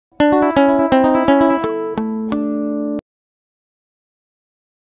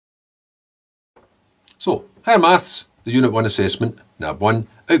So, higher maths, the Unit 1 assessment, NAB 1,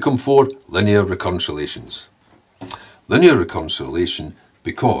 outcome 4, linear reconciliations. Linear reconciliation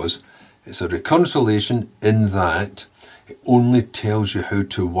because it's a reconciliation in that it only tells you how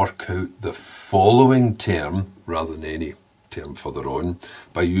to work out the following term rather than any term further on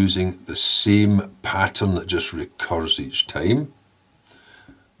by using the same pattern that just recurs each time.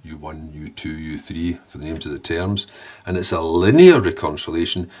 U1, U2, U3 for the names of the terms, and it's a linear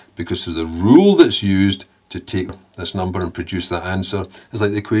reconciliation because the rule that's used to take this number and produce that answer is like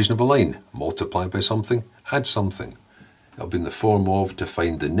the equation of a line. Multiply by something, add something. It'll be in the form of, to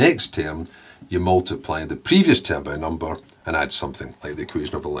find the next term, you multiply the previous term by a number and add something, like the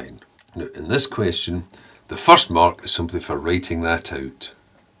equation of a line. Now, in this question, the first mark is simply for writing that out.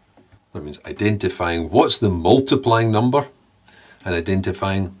 That means identifying what's the multiplying number and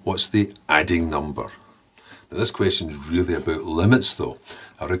identifying what's the adding number. Now, this question is really about limits though.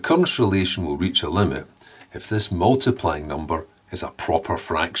 A recurrence relation will reach a limit if this multiplying number is a proper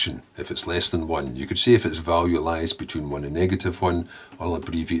fraction, if it's less than 1. You could say if its value lies between 1 and -1, or I'll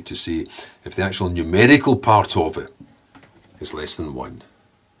abbreviate to say if the actual numerical part of it is less than 1.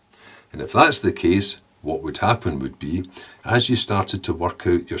 And if that's the case, what would happen would be, as you started to work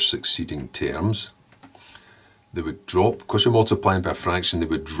out your succeeding terms, they would drop, because you're multiplying by a fraction, they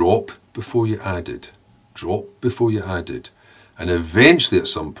would drop before you added. Drop before you added. And eventually at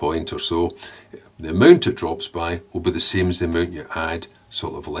some point or so, the amount it drops by will be the same as the amount you add,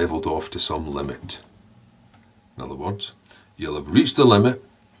 sort of levelled off to some limit. In other words, you'll have reached the limit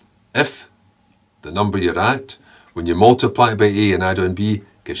if the number you're at, when you multiply it by A and add on B,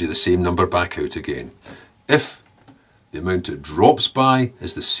 gives you the same number back out again. If the amount it drops by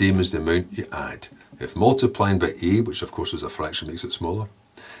is the same as the amount you add. If multiplying by A, which of course is a fraction makes it smaller,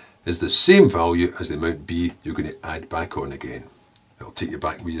 is the same value as the amount B you're going to add back on again. It'll take you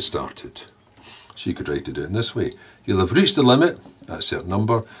back where you started. So you could write it out in this way. You'll have reached the limit, that certain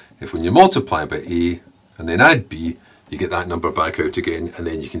number, if when you multiply by A and then add B, you get that number back out again, and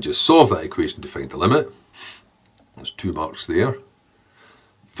then you can just solve that equation to find the limit. There's 2 marks there.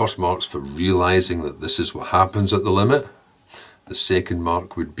 First mark's for realising that this is what happens at the limit. The second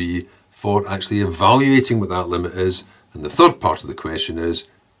mark would be for actually evaluating what that limit is, and the third part of the question is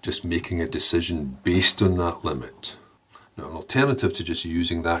just making a decision based on that limit. Now, an alternative to just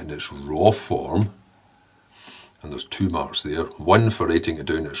using that in its raw form, and there's 2 marks there, one for writing it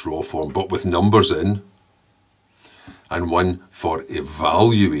down in its raw form but with numbers in, and one for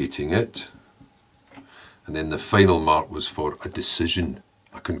evaluating it, and then the final mark was for a decision,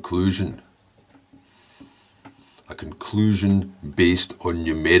 a conclusion. A conclusion based on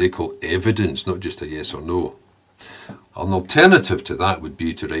numerical evidence, not just a yes or no. An alternative to that would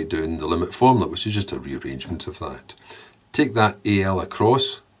be to write down the limit formula, which is just a rearrangement of that. Take that AL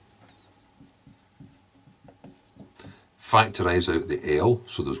across, factorise out the L,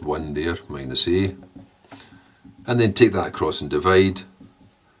 so there's 1 there minus A, and then take that across and divide,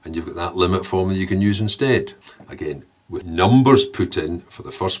 and you've got that limit formula you can use instead. Again, with numbers put in for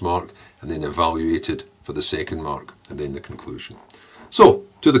the first mark and then evaluated for the second mark, and then the conclusion. So,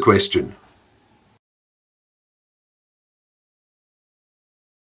 to the question.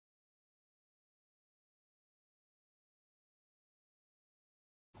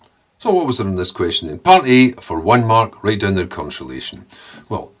 So what was there in this question then? Part A, for 1 mark, write down the reconciliation.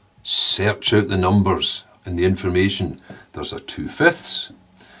 Well, search out the numbers and the information. There's a 2/5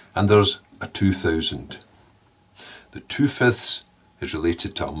 and there's a 2000. The 2/5 is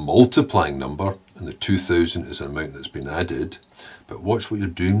related to a multiplying number, and the 2000 is an amount that's been added. But watch what you're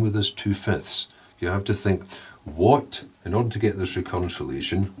doing with this 2/5. You have to think, what, in order to get this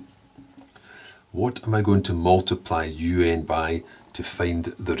reconciliation, what am I going to multiply UN by to find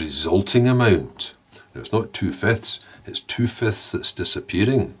the resulting amount? Now, it's not 2/5, it's 2/5 that's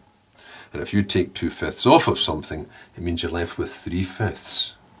disappearing. And if you take 2/5 off of something, it means you're left with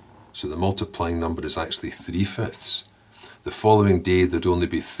 3/5. So the multiplying number is actually 3/5. The following day, there'd only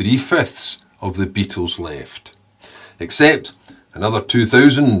be 3/5 of the beetles left. Except another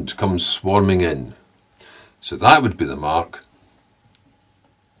 2000 comes swarming in. So that would be the mark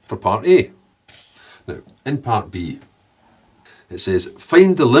for part A. Now, in part B, it says,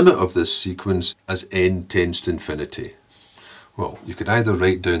 find the limit of this sequence as n tends to infinity. Well, you could either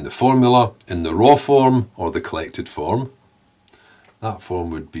write down the formula in the raw form or the collected form. That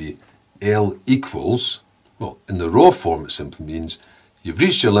form would be L equals, well, in the raw form it simply means you've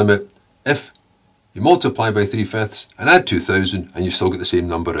reached your limit if you multiply by 3/5 and add 2000 and you still get the same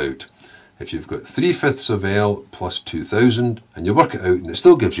number out. If you've got 3/5 of L plus 2000 and you work it out and it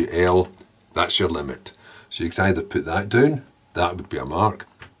still gives you L, that's your limit. So you can either put that down, that would be a mark,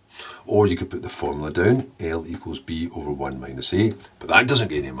 Or you could put the formula down, L equals B over 1 minus A, but that doesn't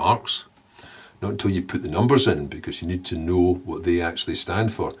get any marks. Not until you put the numbers in, because you need to know what they actually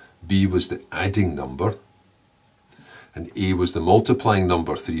stand for. B was the adding number, and A was the multiplying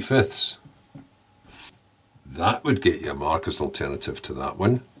number, 3/5. That would get you a mark as an alternative to that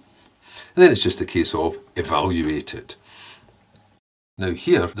one. And then it's just a case of evaluate it. Now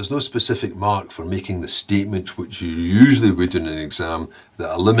here, there's no specific mark for making the statement which you usually would in an exam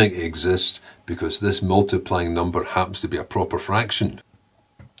that a limit exists because this multiplying number happens to be a proper fraction.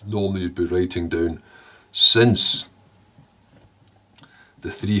 Normally you'd be writing down, since the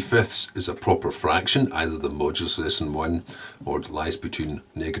 3/5 is a proper fraction, either the modulus less than 1 or it lies between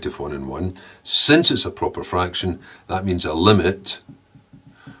 -1 and 1. Since it's a proper fraction, that means a limit,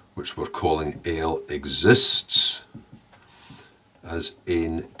 which we're calling L, exists as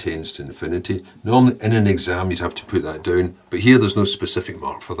n tends to infinity. Normally in an exam you'd have to put that down, but here there's no specific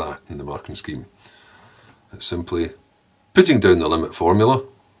mark for that in the marking scheme. It's simply putting down the limit formula,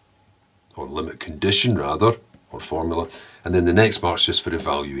 or limit condition rather, or formula, and then the next mark's just for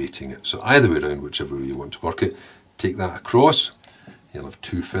evaluating it. So either way around, whichever way you want to work it, take that across, you'll have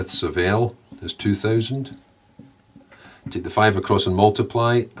 2/5 of L is 2000. Take the 5 across and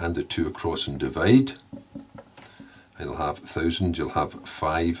multiply, and the 2 across and divide, and you'll have 1000, you'll have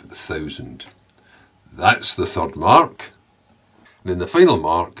 5000. That's the third mark. And then the final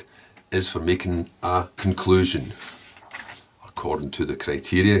mark is for making a conclusion, according to the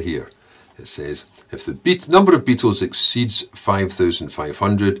criteria here. It says, if the number of beetles exceeds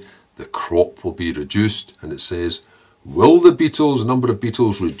 5,500, the crop will be reduced. And it says, will the number of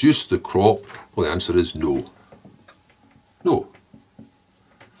beetles reduce the crop? Well, the answer is no. No.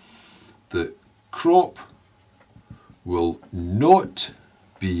 The crop will not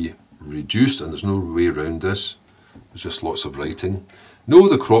be reduced, and there's no way around this. There's just lots of writing. No,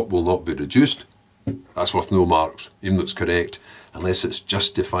 the crop will not be reduced. That's worth no marks, even though it's correct, unless it's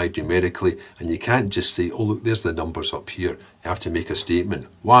justified numerically, and you can't just say, oh look, there's the numbers up here. You have to make a statement.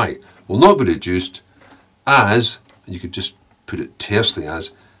 Why? Will not be reduced as, and you could just put it tersely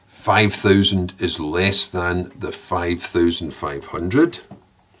as, 5,000 is less than the 5,500,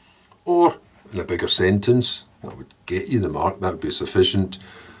 or in a bigger sentence, that would get you the mark, that would be sufficient.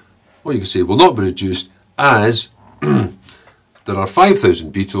 Or you could say, will not be reduced as there are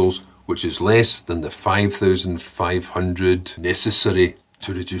 5,000 beetles, which is less than the 5,500 necessary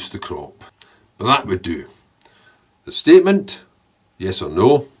to reduce the crop. But that would do. The statement, yes or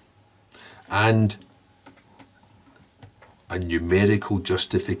no, and a numerical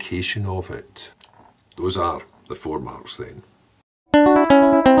justification of it. Those are the 4 marks then.